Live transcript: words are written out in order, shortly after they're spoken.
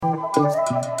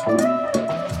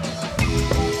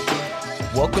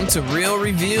Welcome to Real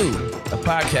Review, a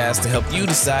podcast to help you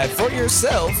decide for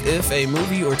yourself if a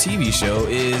movie or TV show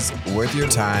is worth your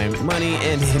time, money,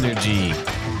 and energy.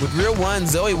 With Reel 1,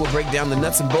 Zoe will break down the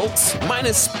nuts and bolts,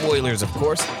 minus spoilers, of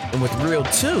course. And with Reel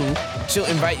 2, she'll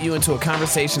invite you into a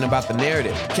conversation about the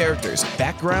narrative, characters,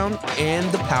 background,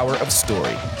 and the power of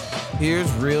story.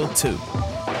 Here's Reel 2.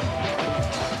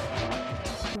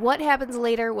 What Happens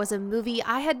Later was a movie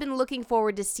I had been looking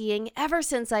forward to seeing ever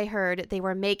since I heard they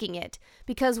were making it.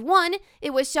 Because 1,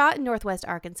 it was shot in Northwest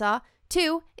Arkansas,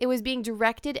 2, it was being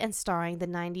directed and starring the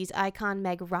 90s icon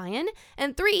Meg Ryan,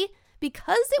 and 3,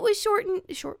 because it was shot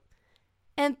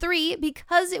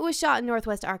in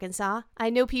Northwest Arkansas,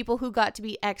 I know people who got to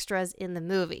be extras in the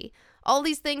movie. All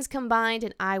these things combined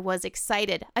and I was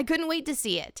excited. I couldn't wait to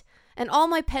see it. And all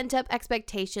my pent-up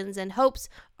expectations and hopes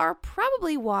are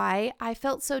probably why I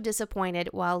felt so disappointed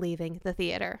while leaving the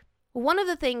theater. One of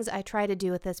the things I try to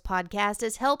do with this podcast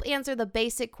is help answer the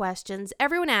basic questions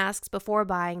everyone asks before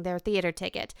buying their theater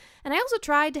ticket. And I also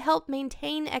tried to help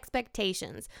maintain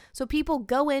expectations so people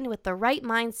go in with the right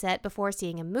mindset before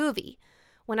seeing a movie.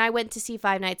 When I went to see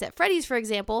Five Nights at Freddy's, for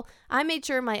example, I made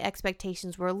sure my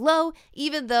expectations were low,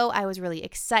 even though I was really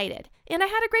excited. And I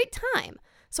had a great time.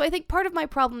 So I think part of my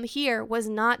problem here was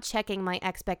not checking my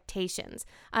expectations.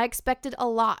 I expected a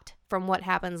lot from What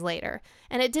Happens Later,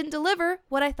 and it didn't deliver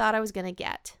what I thought I was going to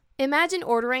get. Imagine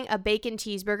ordering a bacon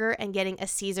cheeseburger and getting a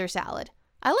Caesar salad.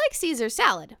 I like Caesar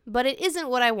salad, but it isn't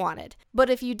what I wanted. But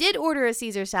if you did order a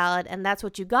Caesar salad and that's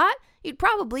what you got, you'd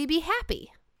probably be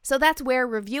happy. So that's where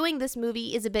reviewing this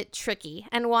movie is a bit tricky,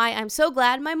 and why I'm so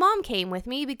glad my mom came with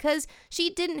me, because she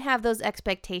didn't have those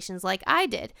expectations like I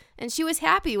did, and she was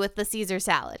happy with the Caesar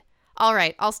salad. All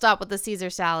right, I'll stop with the Caesar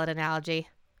salad analogy.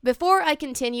 Before I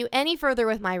continue any further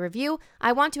with my review,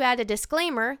 I want to add a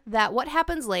disclaimer that What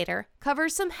Happens Later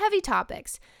covers some heavy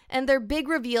topics, and they're big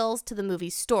reveals to the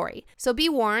movie's story. So be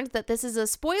warned that this is a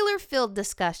spoiler-filled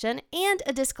discussion and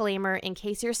a disclaimer in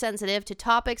case you're sensitive to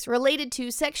topics related to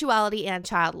sexuality and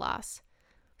child loss.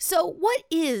 So what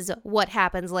is What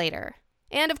Happens Later?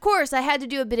 And of course, I had to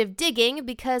do a bit of digging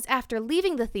because after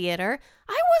leaving the theater,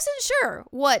 I wasn't sure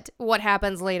what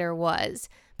Happens Later was,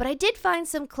 but I did find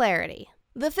some clarity.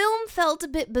 The film felt a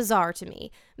bit bizarre to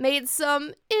me, made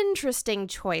some interesting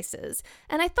choices,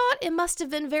 and I thought it must have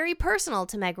been very personal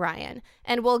to Meg Ryan,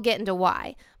 and we'll get into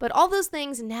why. But all those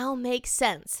things now make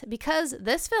sense, because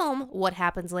this film, What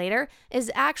Happens Later,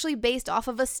 is actually based off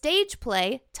of a stage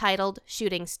play titled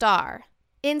Shooting Star.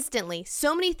 Instantly,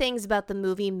 so many things about the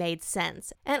movie made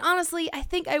sense, and honestly, I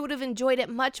think I would have enjoyed it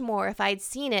much more if I'd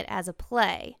seen it as a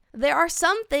play. There are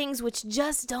some things which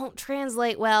just don't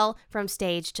translate well from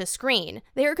stage to screen.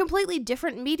 They are completely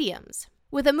different mediums.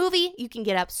 With a movie, you can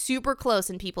get up super close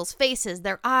in people's faces,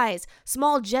 their eyes,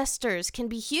 small gestures can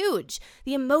be huge.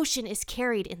 The emotion is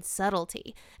carried in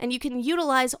subtlety, and you can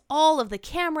utilize all of the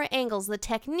camera angles, the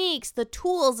techniques, the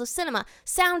tools of cinema,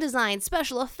 sound design,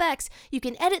 special effects. You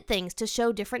can edit things to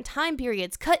show different time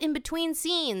periods, cut in between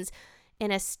scenes.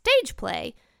 In a stage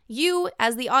play, you,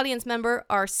 as the audience member,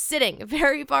 are sitting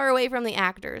very far away from the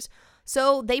actors.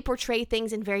 So they portray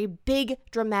things in very big,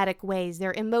 dramatic ways.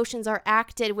 Their emotions are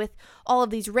acted with all of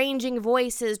these ranging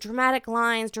voices, dramatic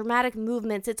lines, dramatic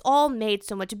movements. It's all made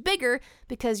so much bigger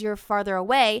because you're farther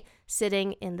away,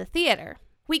 sitting in the theater.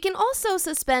 We can also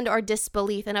suspend our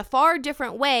disbelief in a far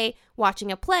different way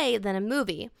watching a play than a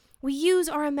movie. We use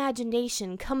our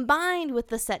imagination combined with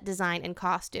the set design and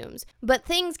costumes, but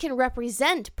things can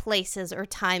represent places or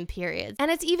time periods,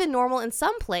 and it's even normal in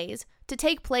some plays to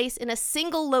take place in a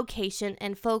single location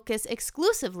and focus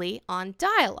exclusively on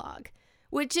dialogue,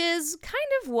 which is kind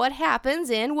of what happens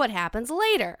in What Happens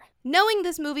Later. Knowing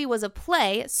this movie was a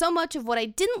play, so much of what I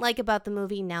didn't like about the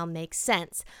movie now makes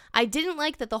sense. I didn't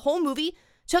like that the whole movie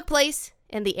took place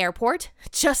in the airport,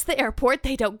 just the airport,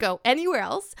 they don't go anywhere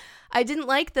else. I didn't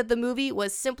like that the movie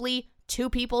was simply two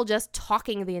people just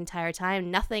talking the entire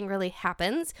time, nothing really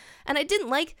happens. And I didn't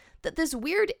like that this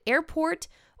weird airport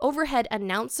overhead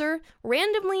announcer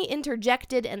randomly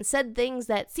interjected and said things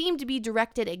that seemed to be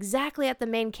directed exactly at the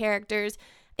main characters.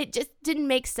 It just didn't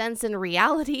make sense in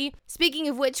reality. Speaking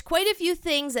of which, quite a few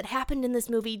things that happened in this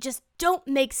movie just don't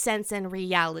make sense in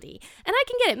reality. And I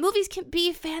can get it. Movies can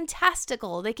be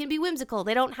fantastical. They can be whimsical.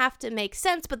 They don't have to make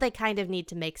sense, but they kind of need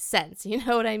to make sense. You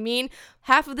know what I mean?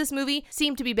 Half of this movie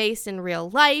seemed to be based in real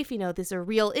life. You know, these are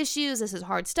real issues. This is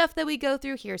hard stuff that we go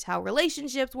through. Here's how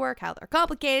relationships work, how they're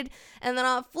complicated. And then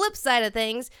on the flip side of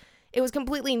things, it was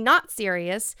completely not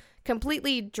serious,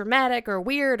 completely dramatic or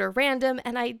weird or random,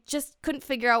 and I just couldn't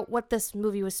figure out what this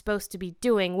movie was supposed to be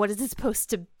doing. What is it supposed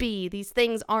to be? These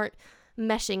things aren't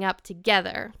meshing up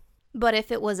together. But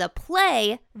if it was a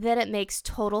play, then it makes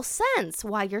total sense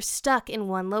why you're stuck in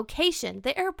one location,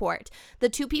 the airport. The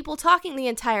two people talking the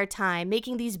entire time,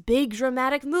 making these big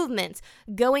dramatic movements,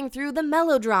 going through the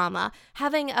melodrama,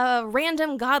 having a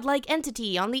random godlike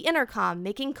entity on the intercom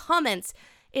making comments.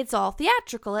 It's all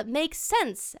theatrical. It makes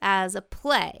sense as a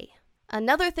play.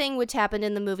 Another thing which happened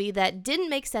in the movie that didn't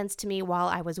make sense to me while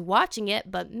I was watching it,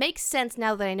 but makes sense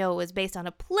now that I know it was based on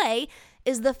a play,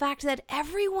 is the fact that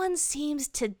everyone seems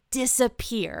to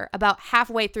disappear about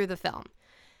halfway through the film.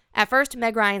 At first,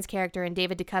 Meg Ryan's character and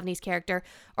David Duchovny's character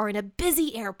are in a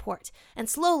busy airport, and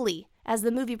slowly, as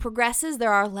the movie progresses,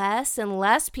 there are less and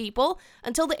less people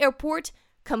until the airport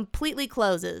completely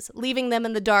closes, leaving them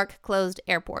in the dark, closed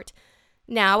airport.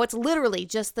 Now it's literally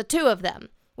just the two of them,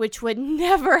 which would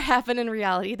never happen in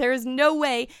reality. There is no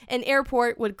way an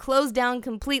airport would close down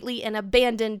completely and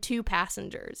abandon two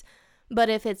passengers. But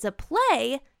if it's a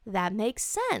play, that makes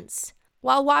sense.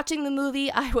 While watching the movie,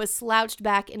 I was slouched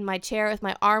back in my chair with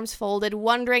my arms folded,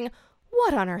 wondering,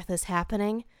 what on earth is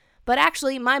happening? But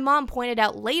actually, my mom pointed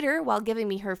out later, while giving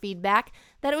me her feedback,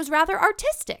 that it was rather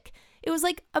artistic. It was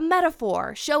like a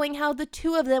metaphor, showing how the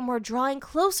two of them were drawing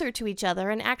closer to each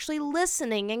other and actually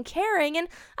listening and caring, and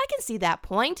I can see that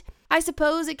point. I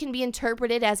suppose it can be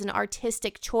interpreted as an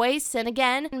artistic choice, and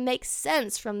again, makes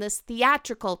sense from this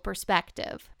theatrical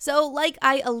perspective. So, like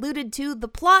I alluded to, the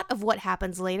plot of what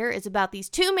happens later is about these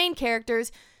two main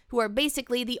characters who are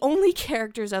basically the only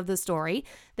characters of the story.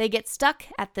 They get stuck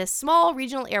at this small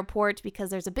regional airport because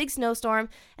there's a big snowstorm,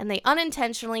 and they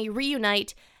unintentionally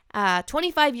reunite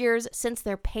 25 years since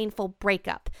their painful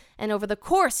breakup. And over the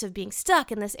course of being stuck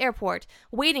in this airport,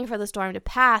 waiting for the storm to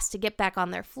pass to get back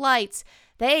on their flights,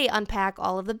 they unpack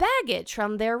all of the baggage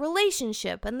from their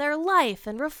relationship and their life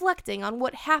and reflecting on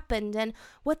what happened and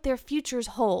what their futures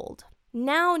hold.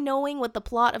 Now knowing what the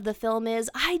plot of the film is,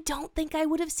 I don't think I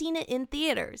would have seen it in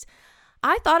theaters.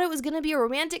 I thought it was going to be a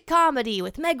romantic comedy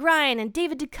with Meg Ryan and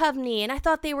David Duchovny, and I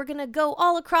thought they were going to go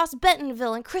all across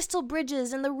Bentonville and Crystal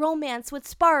Bridges, and the romance would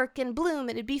spark and bloom,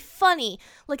 and it'd be funny,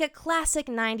 like a classic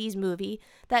 90s movie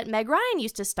that Meg Ryan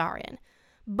used to star in.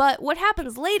 But what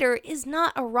happens later is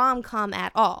not a rom-com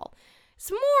at all. It's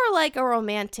more like a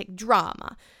romantic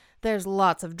drama. There's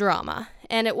lots of drama,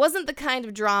 and it wasn't the kind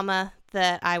of drama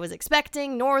that I was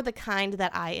expecting, nor the kind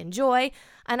that I enjoy,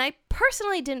 and I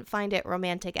personally didn't find it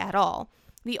romantic at all.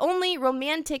 The only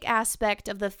romantic aspect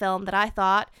of the film that I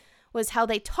thought was how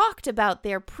they talked about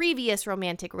their previous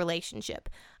romantic relationship.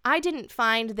 I didn't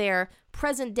find their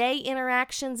present-day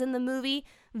interactions in the movie,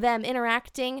 them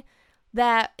interacting,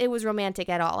 that it was romantic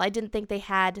at all. I didn't think they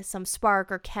had some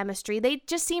spark or chemistry. They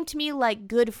just seemed to me like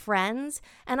good friends,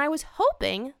 and I was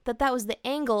hoping that that was the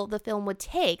angle the film would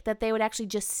take, that they would actually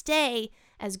just stay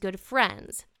as good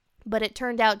friends. But it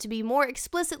turned out to be more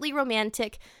explicitly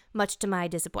romantic, much to my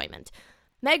disappointment.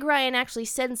 Meg Ryan actually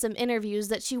said in some interviews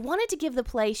that she wanted to give the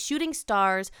play Shooting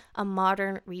Stars a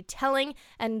modern retelling,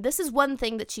 and this is one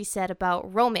thing that she said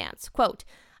about romance. Quote,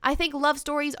 "I think love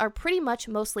stories are pretty much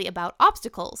mostly about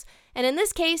obstacles, and in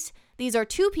this case, these are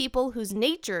two people whose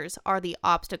natures are the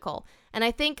obstacle. And I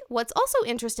think what's also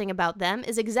interesting about them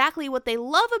is exactly what they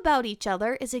love about each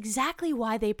other is exactly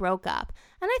why they broke up.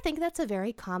 And I think that's a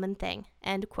very common thing."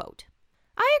 End quote.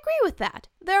 I agree with that.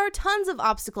 There are tons of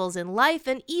obstacles in life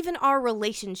and even our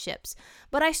relationships,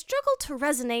 but I struggle to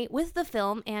resonate with the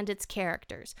film and its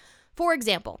characters. For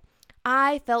example,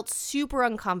 I felt super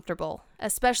uncomfortable,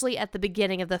 especially at the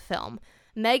beginning of the film.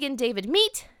 Meg and David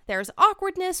meet, there's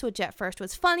awkwardness, which at first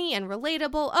was funny and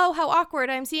relatable. Oh, how awkward,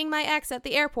 I'm seeing my ex at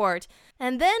the airport.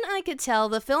 And then I could tell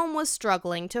the film was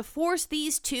struggling to force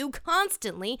these two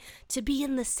constantly to be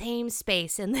in the same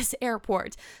space in this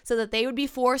airport, so that they would be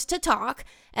forced to talk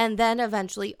and then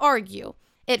eventually argue.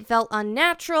 It felt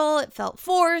unnatural, it felt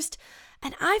forced,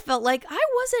 and I felt like I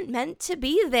wasn't meant to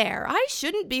be there. I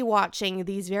shouldn't be watching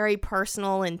these very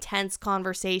personal, intense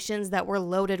conversations that were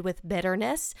loaded with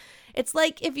bitterness. It's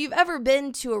like if you've ever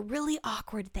been to a really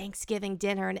awkward Thanksgiving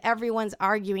dinner and everyone's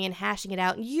arguing and hashing it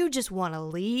out and you just want to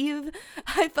leave.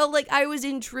 I felt like I was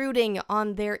intruding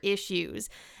on their issues,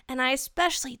 and I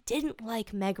especially didn't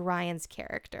like Meg Ryan's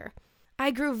character.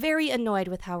 I grew very annoyed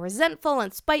with how resentful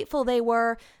and spiteful they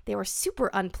were. They were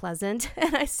super unpleasant,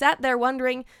 and I sat there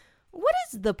wondering, what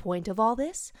is the point of all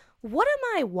this? What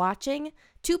am I watching?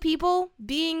 Two people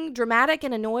being dramatic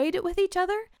and annoyed with each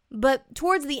other? But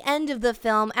towards the end of the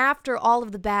film, after all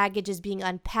of the baggage is being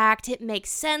unpacked, it makes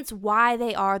sense why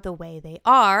they are the way they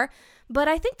are. But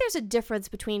I think there's a difference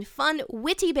between fun,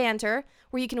 witty banter,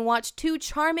 where you can watch two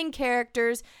charming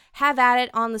characters have at it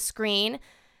on the screen,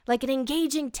 like an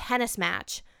engaging tennis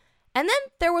match, And then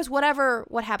there was what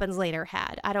happens later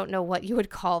had. I don't know what you would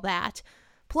call that.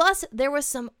 Plus, there was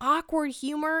some awkward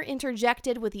humor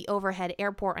interjected with the overhead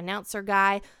airport announcer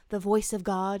guy, the voice of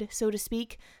God, so to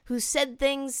speak, who said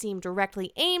things seemed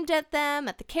directly aimed at them,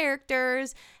 at the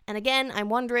characters. And again, I'm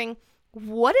wondering,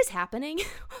 what is happening?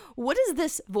 What is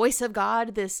this voice of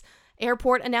God, this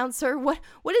airport announcer? What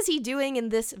is he doing in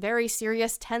this very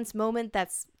serious, tense moment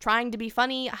that's trying to be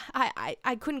funny?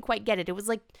 I couldn't quite get it. It was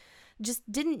like,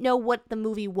 just didn't know what the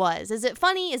movie was. Is it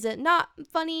funny? Is it not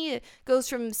funny? It goes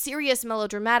from serious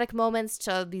melodramatic moments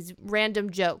to these random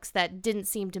jokes that didn't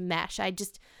seem to mesh. I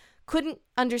just couldn't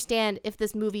understand if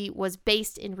this movie was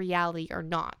based in reality or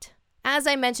not. As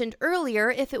I mentioned earlier,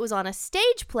 if it was on a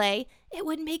stage play, it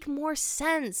would make more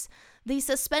sense. The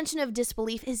suspension of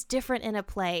disbelief is different in a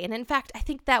play, and in fact, I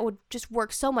think that would just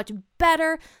work so much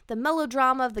better. The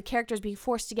melodrama of the characters being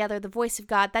forced together, the voice of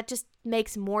God, that just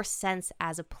makes more sense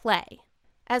as a play.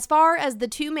 As far as the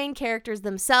two main characters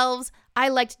themselves, I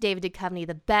liked David Duchovny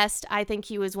the best. I think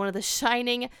he was one of the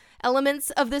shining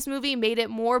elements of this movie, made it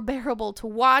more bearable to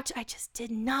watch. I just did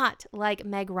not like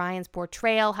Meg Ryan's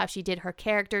portrayal, how she did her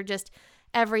character, just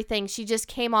everything. She just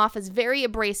came off as very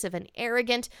abrasive and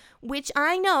arrogant, which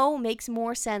I know makes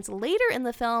more sense later in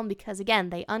the film because, again,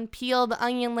 they unpeel the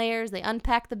onion layers, they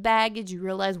unpack the baggage, you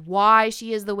realize why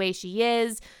she is the way she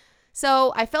is.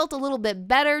 So I felt a little bit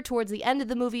better towards the end of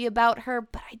the movie about her,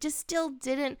 but I just still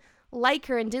didn't like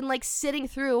her and didn't like sitting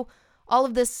through all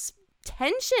of this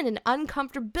tension and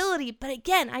uncomfortability. But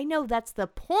again, I know that's the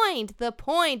point. The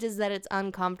point is that it's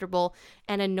uncomfortable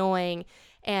and annoying.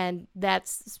 And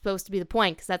that's supposed to be the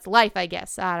point because that's life, I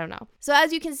guess. I don't know. So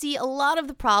as you can see, a lot of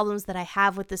the problems that I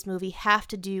have with this movie have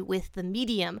to do with the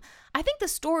medium. I think the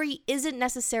story isn't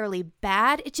necessarily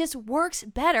bad. It just works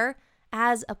better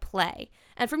as a play.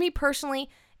 And for me personally,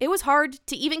 it was hard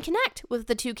to even connect with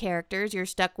the two characters you're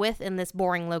stuck with in this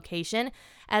boring location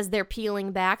as they're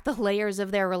peeling back the layers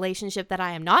of their relationship that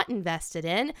I am not invested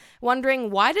in, wondering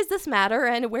why does this matter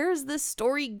and where is this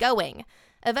story going?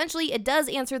 Eventually, it does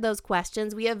answer those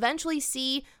questions. We eventually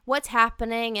see what's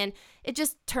happening, and it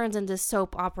just turns into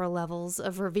soap opera levels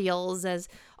of reveals as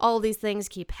all these things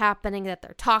keep happening that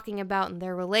they're talking about in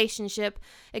their relationship.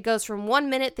 It goes from 1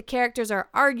 minute the characters are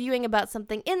arguing about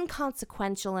something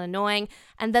inconsequential and annoying,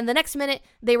 and then the next minute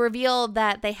they reveal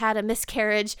that they had a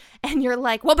miscarriage, and you're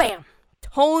like, well, bam!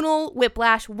 Tonal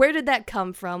whiplash. Where did that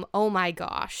come from? Oh my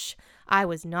gosh. I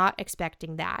was not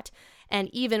expecting that. And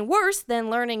even worse than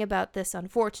learning about this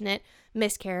unfortunate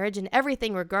miscarriage and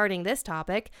everything regarding this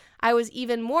topic, I was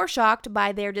even more shocked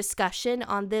by their discussion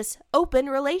on this open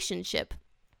relationship.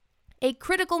 A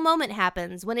critical moment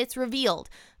happens when it's revealed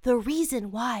the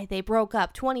reason why they broke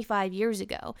up 25 years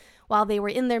ago while they were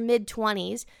in their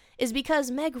mid-20s is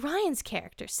because Meg Ryan's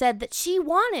character said that she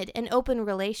wanted an open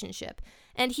relationship,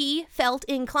 and he felt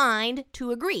inclined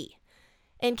to agree.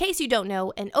 In case you don't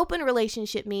know, an open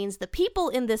relationship means the people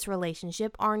in this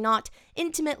relationship are not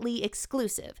intimately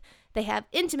exclusive. They have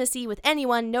intimacy with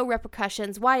anyone, no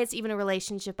repercussions. Why it's even a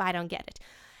relationship, I don't get it.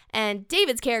 And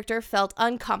David's character felt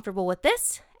uncomfortable with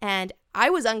this, and I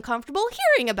was uncomfortable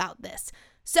hearing about this.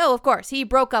 So, of course, he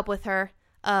broke up with her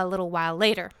a little while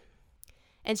later.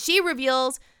 And she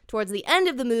reveals towards the end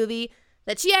of the movie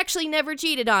that she actually never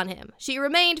cheated on him. She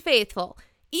remained faithful,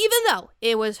 even though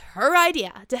it was her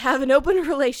idea to have an open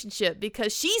relationship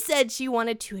because she said she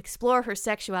wanted to explore her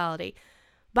sexuality.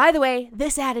 By the way,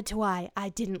 this added to why I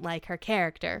didn't like her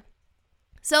character.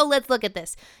 So let's look at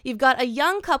this. You've got a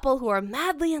young couple who are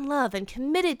madly in love and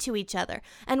committed to each other,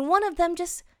 and one of them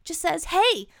just says,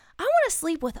 hey, I want to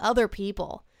sleep with other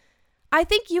people. I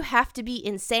think you have to be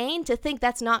insane to think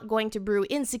that's not going to brew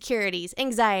insecurities,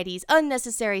 anxieties,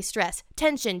 unnecessary stress,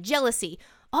 tension, jealousy,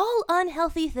 all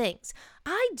unhealthy things.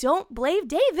 I don't blame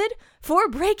David for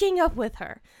breaking up with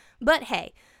her. But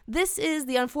hey, this is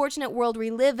the unfortunate world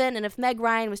we live in, and if Meg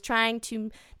Ryan was trying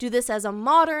to do this as a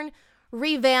modern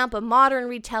revamp, a modern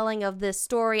retelling of this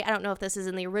story, I don't know if this is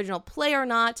in the original play or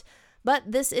not, but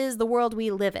this is the world we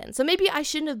live in. So maybe I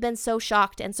shouldn't have been so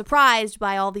shocked and surprised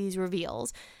by all these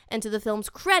reveals. And to the film's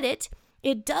credit,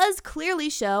 it does clearly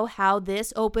show how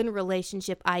this open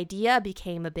relationship idea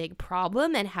became a big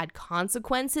problem and had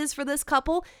consequences for this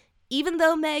couple. Even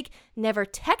though Meg never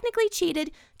technically cheated,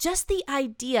 just the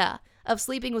idea of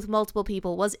sleeping with multiple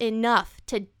people was enough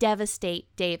to devastate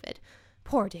David.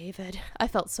 Poor David. I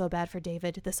felt so bad for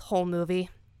David this whole movie.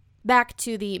 Back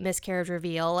to the miscarriage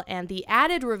reveal and the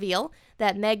added reveal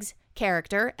that Meg's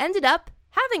character ended up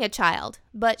having a child,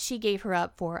 but she gave her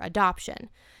up for adoption.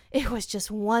 It was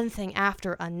just one thing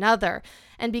after another.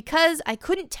 And because I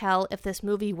couldn't tell if this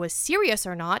movie was serious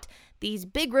or not, these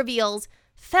big reveals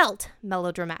felt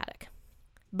melodramatic.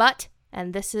 But,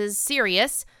 and this is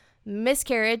serious,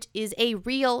 miscarriage is a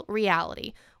real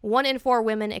reality. 1 in 4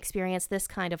 women experience this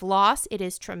kind of loss. It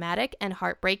is traumatic and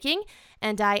heartbreaking,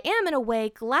 and I am in a way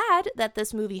glad that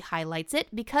this movie highlights it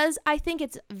because I think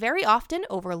it's very often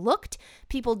overlooked.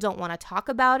 People don't want to talk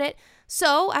about it.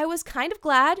 So I was kind of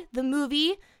glad the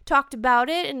movie talked about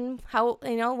it and how,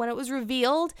 when it was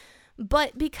revealed.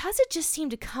 But because it just seemed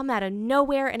to come out of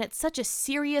nowhere and it's such a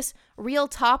serious, real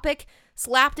topic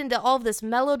slapped into all of this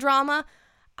melodrama,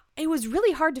 it was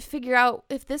really hard to figure out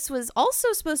if this was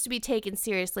also supposed to be taken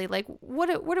seriously. Like, what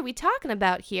are we talking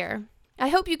about here? I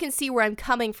hope you can see where I'm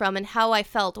coming from and how I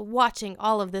felt watching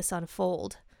all of this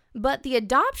unfold. But the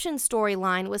adoption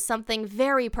storyline was something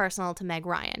very personal to Meg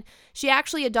Ryan. She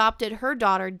actually adopted her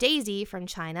daughter Daisy from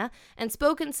China and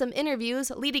spoke in some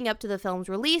interviews leading up to the film's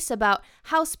release about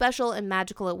how special and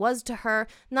magical it was to her,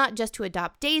 not just to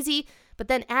adopt Daisy, but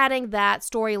then adding that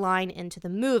storyline into the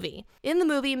movie. In the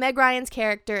movie, Meg Ryan's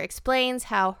character explains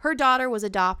how her daughter was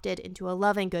adopted into a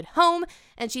loving, good home,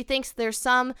 and she thinks there's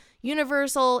some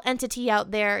universal entity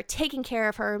out there taking care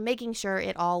of her, making sure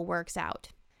it all works out.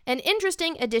 An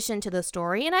interesting addition to the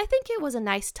story, and I think it was a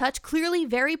nice touch, clearly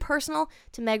very personal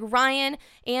to Meg Ryan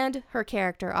and her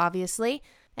character, obviously.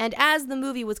 And as the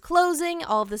movie was closing,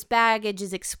 all of this baggage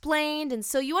is explained, and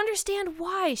so you understand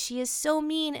why she is so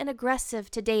mean and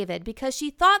aggressive to David, because she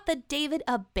thought that David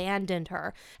abandoned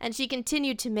her, and she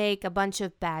continued to make a bunch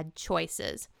of bad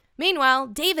choices. Meanwhile,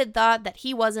 David thought that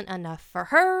he wasn't enough for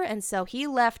her, and so he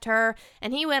left her,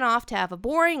 and he went off to have a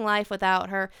boring life without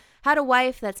her, had a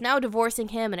wife that's now divorcing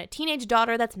him, and a teenage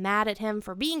daughter that's mad at him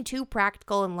for being too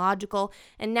practical and logical,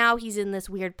 and now he's in this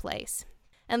weird place.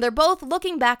 And they're both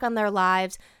looking back on their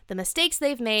lives, the mistakes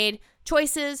they've made,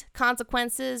 choices,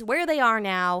 consequences, where they are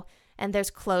now, and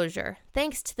there's closure.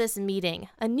 Thanks to this meeting,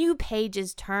 a new page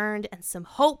is turned and some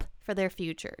hope for their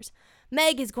futures.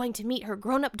 Meg is going to meet her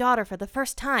grown-up daughter for the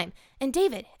first time, and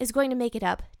David is going to make it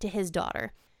up to his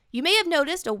daughter. You may have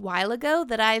noticed a while ago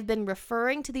that I've been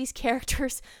referring to these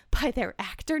characters by their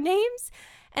actor names,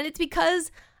 and it's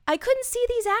because I couldn't see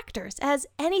these actors as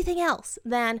anything else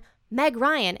than Meg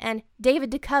Ryan and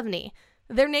David Duchovny.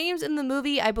 Their names in the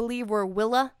movie, I believe, were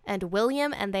Willa and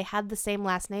William, and they had the same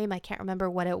last name. I can't remember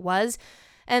what it was.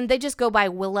 And they just go by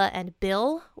Willa and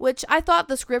Bill, which I thought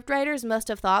the scriptwriters must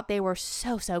have thought they were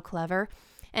so clever.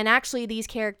 And actually, these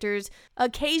characters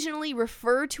occasionally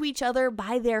refer to each other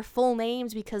by their full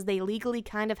names because they legally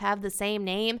kind of have the same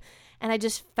name, and I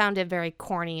just found it very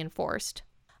corny and forced.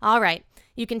 All right,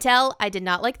 you can tell I did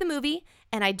not like the movie,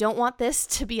 and I don't want this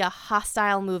to be a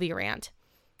hostile movie rant.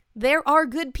 There are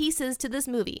good pieces to this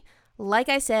movie. Like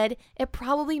I said, it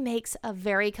probably makes a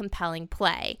very compelling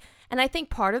play. And I think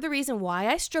part of the reason why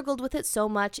I struggled with it so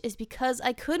much is because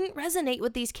I couldn't resonate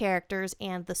with these characters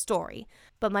and the story.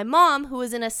 But my mom, who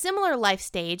is in a similar life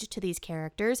stage to these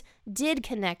characters, did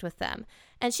connect with them.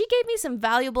 And she gave me some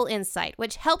valuable insight,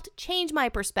 which helped change my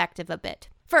perspective a bit.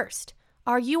 First,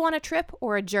 are you on a trip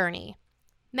or a journey?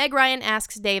 Meg Ryan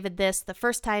asks David this the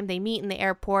first time they meet in the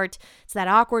airport. It's that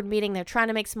awkward meeting, they're trying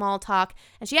to make small talk,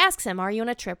 and she asks him, are you on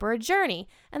a trip or a journey?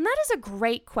 And that is a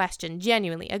great question,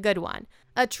 genuinely a good one.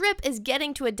 A trip is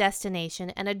getting to a destination,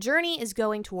 and a journey is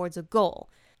going towards a goal.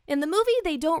 In the movie,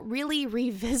 they don't really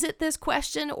revisit this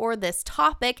question or this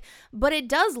topic, but it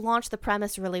does launch the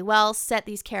premise really well, set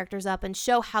these characters up, and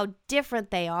show how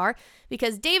different they are,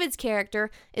 because David's character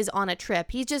is on a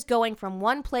trip. He's just going from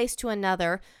one place to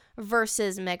another,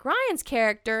 versus Meg Ryan's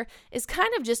character is kind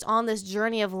of just on this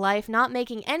journey of life, not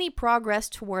making any progress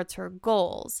towards her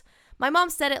goals. My mom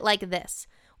said it like this: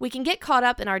 we can get caught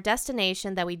up in our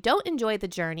destination that we don't enjoy the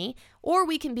journey, or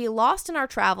we can be lost in our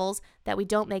travels that we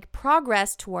don't make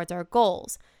progress towards our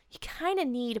goals. You kind of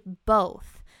need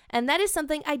both. And that is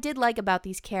something I did like about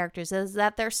these characters, is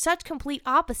that they're such complete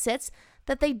opposites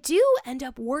that they do end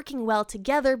up working well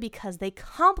together because they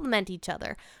complement each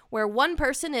other. Where one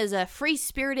person is a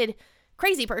free-spirited,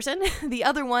 crazy person, the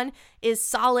other one is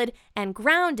solid and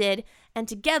grounded, and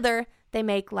together they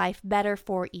make life better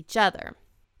for each other.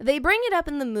 They bring it up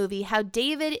in the movie how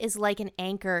David is like an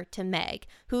anchor to Meg,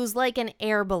 who's like an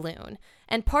air balloon.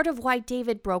 And part of why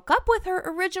David broke up with her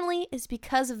originally is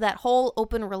because of that whole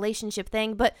open relationship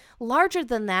thing, but larger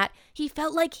than that, he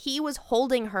felt like he was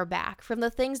holding her back from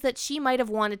the things that she might have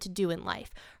wanted to do in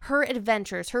life. Her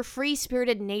adventures, her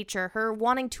free-spirited nature, her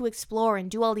wanting to explore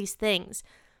and do all these things.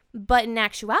 But in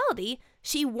actuality,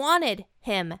 she wanted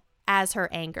him as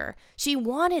her anchor. She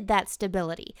wanted that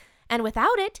stability. And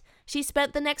without it, she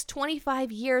spent the next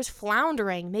 25 years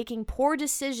floundering, making poor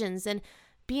decisions, and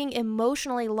being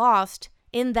emotionally lost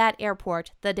in that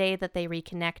airport the day that they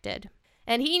reconnected.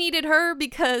 And he needed her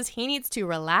because he needs to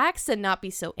relax and not be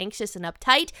so anxious and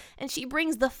uptight, and she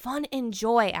brings the fun and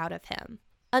joy out of him.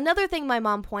 Another thing my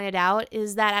mom pointed out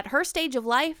is that at her stage of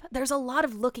life, there's a lot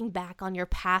of looking back on your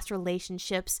past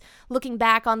relationships, looking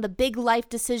back on the big life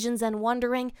decisions and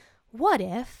wondering, what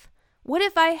if? What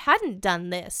if I hadn't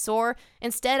done this? Or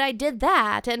instead I did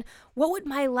that? And what would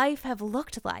my life have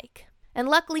looked like? And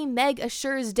luckily, Meg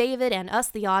assures David and us,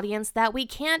 the audience, that we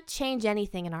can't change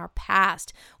anything in our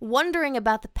past. Wondering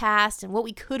about the past and what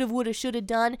we could have, would have, should have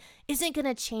done isn't going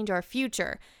to change our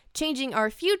future. Changing our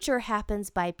future happens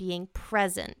by being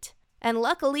present. And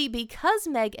luckily, because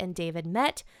Meg and David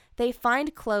met, they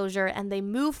find closure and they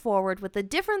move forward with the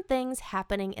different things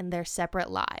happening in their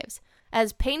separate lives.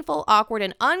 As painful, awkward,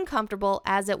 and uncomfortable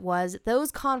as it was,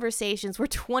 those conversations were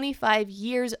 25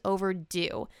 years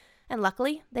overdue. And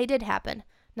luckily, they did happen.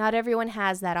 Not everyone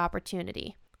has that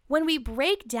opportunity. When we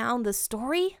break down the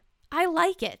story, I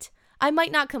like it. I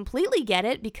might not completely get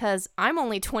it because I'm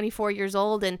only 24 years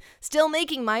old and still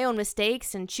making my own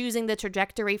mistakes and choosing the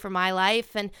trajectory for my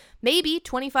life. And maybe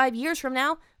 25 years from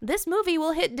now, this movie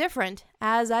will hit different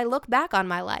as I look back on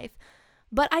my life.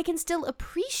 But I can still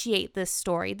appreciate this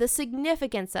story, the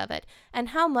significance of it, and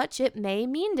how much it may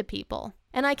mean to people.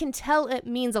 And I can tell it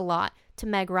means a lot to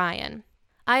Meg Ryan.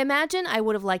 I imagine I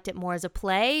would have liked it more as a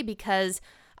play because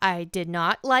I did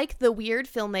not like the weird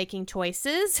filmmaking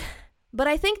choices. But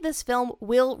I think this film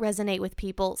will resonate with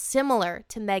people similar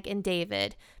to Meg and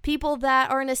David, people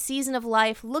that are in a season of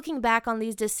life looking back on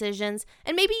these decisions,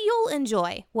 and maybe you'll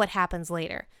enjoy what happens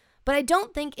later. But I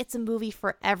don't think it's a movie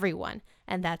for everyone,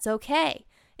 and that's okay.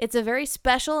 It's a very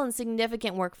special and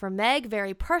significant work for Meg,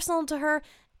 very personal to her,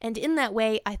 and in that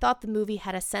way, I thought the movie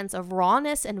had a sense of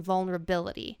rawness and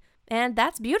vulnerability. And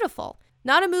that's beautiful.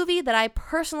 Not a movie that I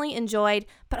personally enjoyed,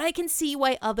 but I can see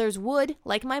why others would,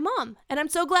 like my mom, and I'm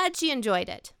so glad she enjoyed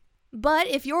it. But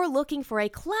if you're looking for a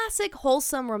classic,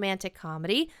 wholesome romantic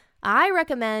comedy, I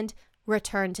recommend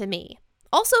Return to Me.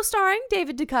 Also starring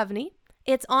David Duchovny.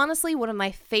 It's honestly one of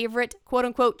my favorite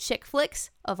quote-unquote chick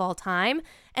flicks of all time,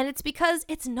 and it's because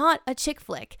it's not a chick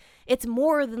flick. It's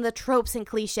more than the tropes and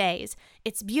cliches.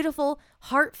 It's beautiful,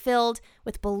 heart-filled,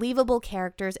 with believable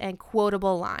characters and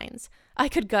quotable lines. I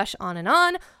could gush on and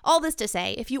on. All this to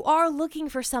say, if you are looking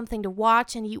for something to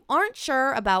watch and you aren't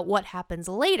sure about what happens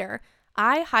later,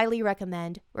 I highly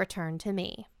recommend Return to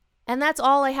Me. And that's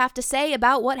all I have to say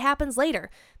about what happens later.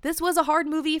 This was a hard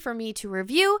movie for me to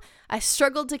review. I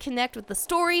struggled to connect with the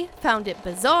story, found it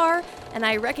bizarre, and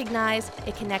I recognize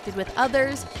it connected with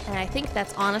others, and I think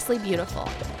that's honestly beautiful.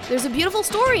 There's a beautiful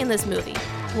story in this movie,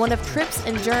 one of trips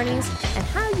and journeys, and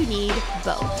how you need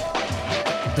both.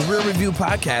 The Real Review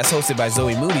podcast, hosted by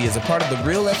Zoe Moody, is a part of the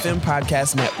Real FM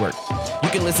Podcast Network. You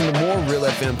can listen to more Real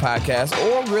FM podcasts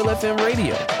or Real FM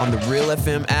radio on the Real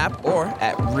FM app or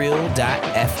at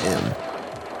real.fm.